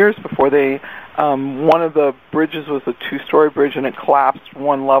 20 years before they, one of the bridges was a two-story bridge, and it collapsed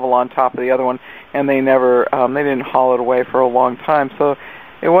one level on top of the other one, and they never, they didn't haul it away for a long time. So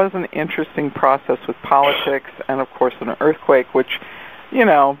it was an interesting process with politics and, of course, an earthquake, which, you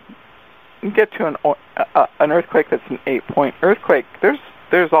know, you get to an earthquake that's an 8-point earthquake. There's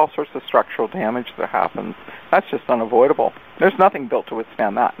there's all sorts of structural damage that happens. That's just unavoidable. There's nothing built to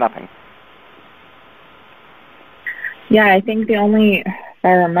withstand that. Nothing. Yeah, I think if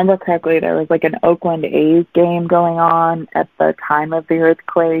I remember correctly, there was like an Oakland A's game going on at the time of the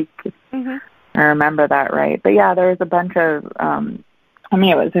earthquake. Mm-hmm. I remember that right. But yeah, there was a bunch of, it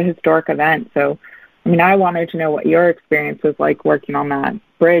was a historic event. So, I wanted to know what your experience was like working on that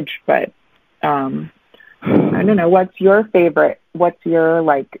bridge, but I don't know. What's your favorite? What's your,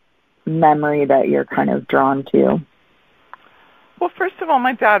 memory that you're kind of drawn to? Well, first of all,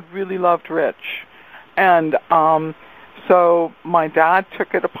 my dad really loved Rich. And so my dad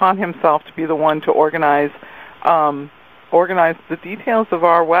took it upon himself to be the one to organize the details of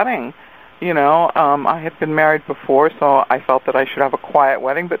our wedding. I had been married before, so I felt that I should have a quiet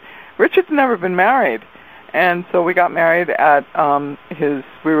wedding. But Rich had never been married, and so we got married at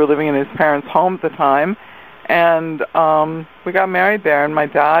we were living in his parents' home at the time, and we got married there. And my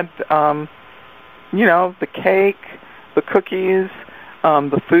dad, the cake, the cookies,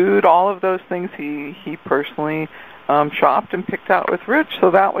 the food, all of those things he personally shopped and picked out with Rich. So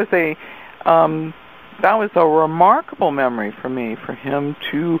that was a remarkable memory for me, for him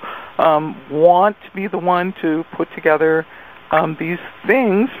to want to be the one to put together these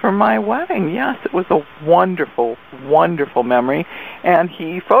things for my wedding. Yes, it was a wonderful, wonderful memory. And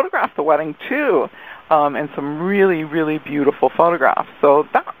he photographed the wedding, too, and some really, really beautiful photographs. So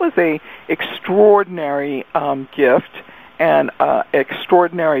that was a extraordinary gift and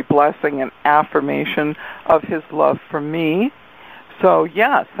extraordinary blessing and affirmation of his love for me. So,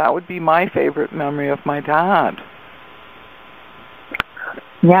 yes, that would be my favorite memory of my dad.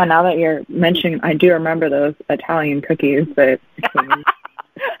 Yeah, now that you're mentioning, I do remember those Italian cookies that came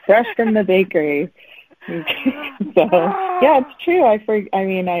fresh from the bakery. So, yeah, it's true.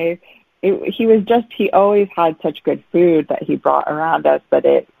 He always had such good food that he brought around us that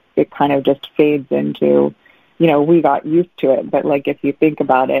it kind of just fades into, we got used to it. But, if you think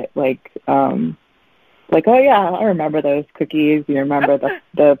about it, oh yeah, I remember those cookies. You remember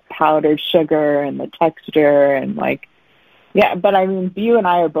the powdered sugar and the texture and yeah. But you and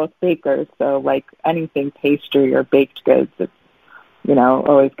I are both bakers, so anything pastry or baked goods, it's,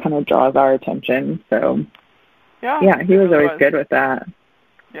 always kind of draws our attention. So yeah, he was always good with that.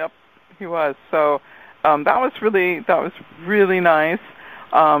 Yep, he was. So that was really nice,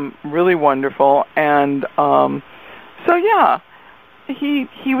 really wonderful, and so yeah.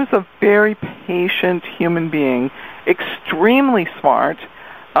 He was a very patient human being, extremely smart,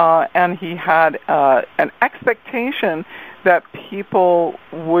 and he had an expectation that people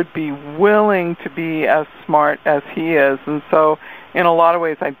would be willing to be as smart as he is. And so in a lot of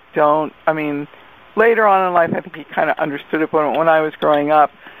ways later on in life I think he kind of understood it, but when I was growing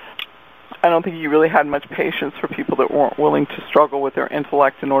up, I don't think he really had much patience for people that weren't willing to struggle with their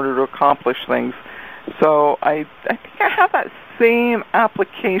intellect in order to accomplish things. So I think I have that same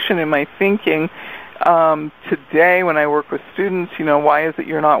application in my thinking today when I work with students. Why is it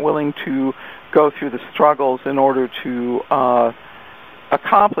you're not willing to go through the struggles in order to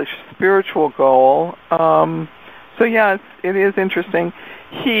accomplish a spiritual goal? So yeah, it is interesting.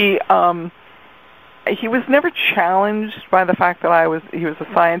 He was never challenged by the fact that he was a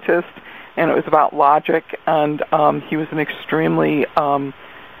scientist and it was about logic, and he was an extremely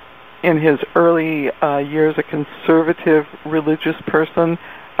in his early years, a conservative religious person.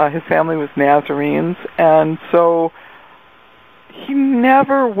 His family was Nazarenes, and so he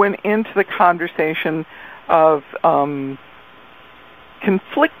never went into the conversation of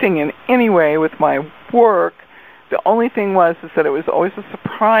conflicting in any way with my work. The only thing is that it was always a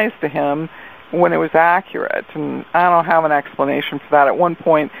surprise to him when it was accurate, and I don't have an explanation for that. At one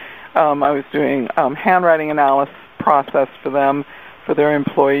point, I was doing handwriting analysis process for them, for their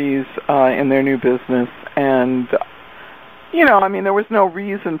employees in their new business. And, there was no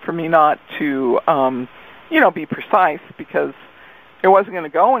reason for me not to, be precise, because it wasn't going to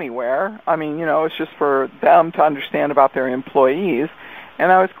go anywhere. It's just for them to understand about their employees.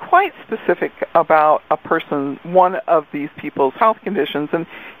 And I was quite specific about one of these people's health conditions. And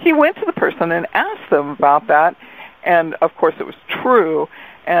he went to the person and asked them about that. And, of course, it was true.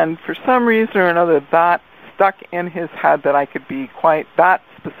 And for some reason or another, that stuck in his head that I could be quite that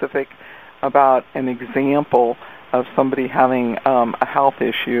specific about an example of somebody having a health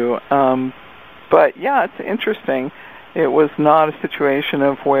issue. But yeah, it's interesting. It was not a situation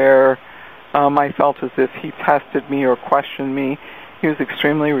of where I felt as if he tested me or questioned me. He was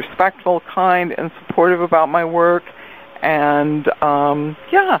extremely respectful, kind, and supportive about my work. And it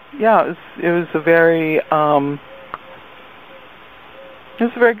was a very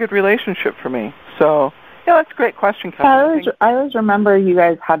good relationship for me. So Yeah, that's a great question, Kevin. I always remember you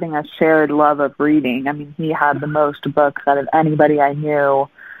guys having a shared love of reading. I mean, he had the most books out of anybody I knew.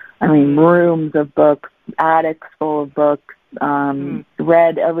 I mean, rooms of books, attics full of books,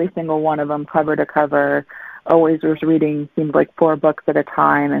 read every single one of them cover to cover, always was reading, seemed like 4 books at a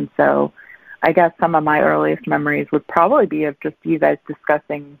time. And so I guess some of my earliest memories would probably be of just you guys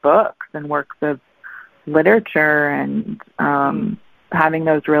discussing books and works of literature and having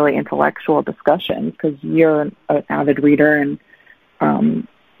those really intellectual discussions, because you're an avid reader and,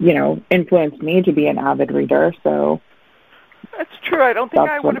 influenced me to be an avid reader. So that's true. I don't think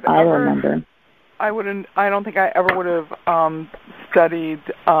I would have ever. Remember. I don't think I ever would have studied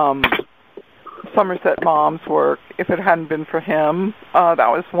Somerset Maugham's work if it hadn't been for him. That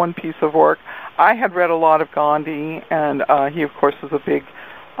was one piece of work. I had read a lot of Gandhi, and he, of course, was a big,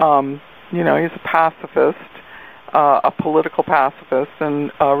 he's a pacifist, a political pacifist,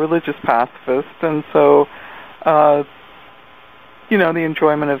 and a religious pacifist, and so, the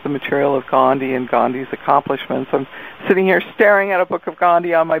enjoyment of the material of Gandhi and Gandhi's accomplishments. I'm sitting here staring at a book of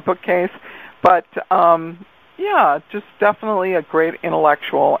Gandhi on my bookcase, but just definitely a great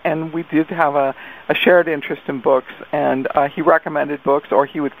intellectual, and we did have a shared interest in books, and he recommended books, or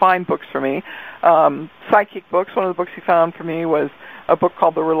he would find books for me. Psychic books. One of the books he found for me was a book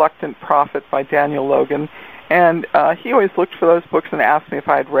called The Reluctant Prophet by Daniel Logan, and he always looked for those books and asked me if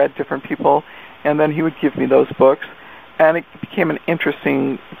I had read different people, and then he would give me those books, and it became an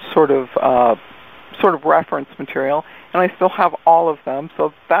interesting sort of reference material, and I still have all of them.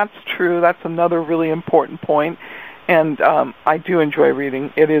 So that's true. That's another really important point, and I do enjoy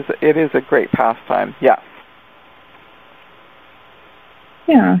reading. It is a great pastime. Yes.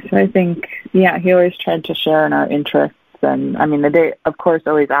 Yeah. So I think he always tried to share in our interests, and I mean they of course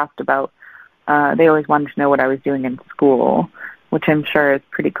always asked about. They always wanted to know what I was doing in school, which I'm sure is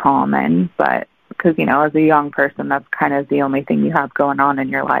pretty common, but because as a young person, that's kind of the only thing you have going on in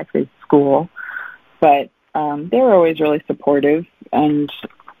your life is school. But they were always really supportive and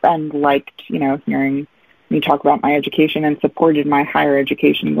liked, hearing me talk about my education, and supported my higher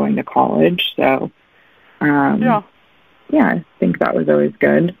education going to college. So, I think that was always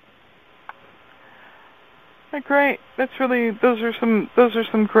good. Great. That's really those are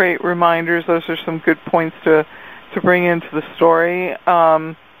some great reminders. Those are some good points to bring into the story.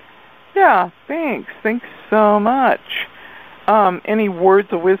 Thanks. Thanks so much. Any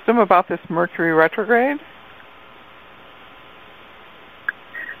words of wisdom about this Mercury retrograde?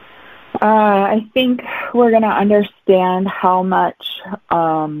 I think we're going to understand how much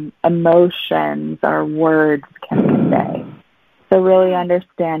emotions our words can convey. So really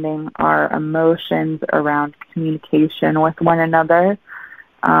understanding our emotions around communication with one another.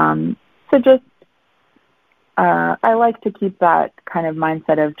 I like to keep that kind of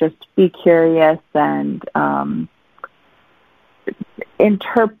mindset of just be curious and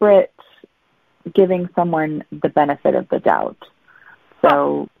interpret giving someone the benefit of the doubt.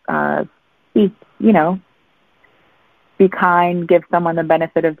 So, be kind, give someone the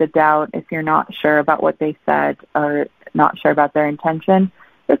benefit of the doubt. If you're not sure about what they said or not sure about their intention,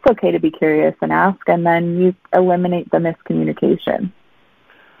 it's okay to be curious and ask, and then you eliminate the miscommunication.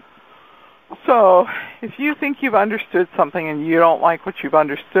 So, if you think you've understood something and you don't like what you've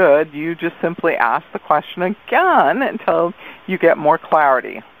understood, you just simply ask the question again until you get more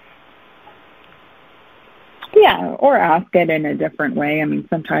clarity. Yeah, or ask it in a different way. I mean,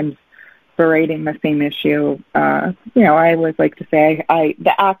 sometimes berating the same issue, I always like to say,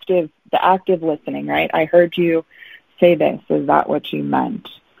 the active listening, right? I heard you say this. Is that what you meant?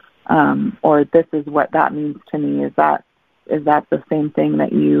 Or this is what that means to me. Is that the same thing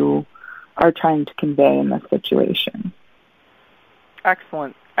that you are trying to convey in this situation?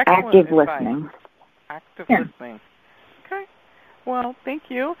 Excellent Active advice. Listening. Active listening. Okay. Well, thank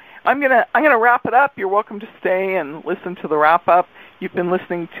you. I'm gonna wrap it up. You're welcome to stay and listen to the wrap up. You've been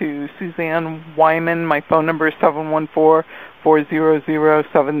listening to Suzanne Wyman. My phone number is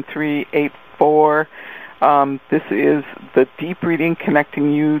 714-400-7384. This is the Deep Reading,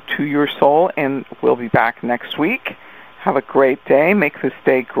 connecting you to your soul, and we'll be back next week. Have a great day. Make this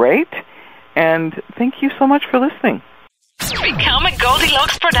day great. And thank you so much for listening. Become a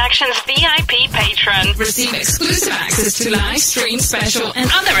Goldilocks Productions VIP patron. Receive exclusive access to live stream special and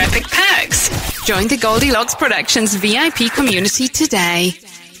other epic perks. Join the Goldilocks Productions VIP community today.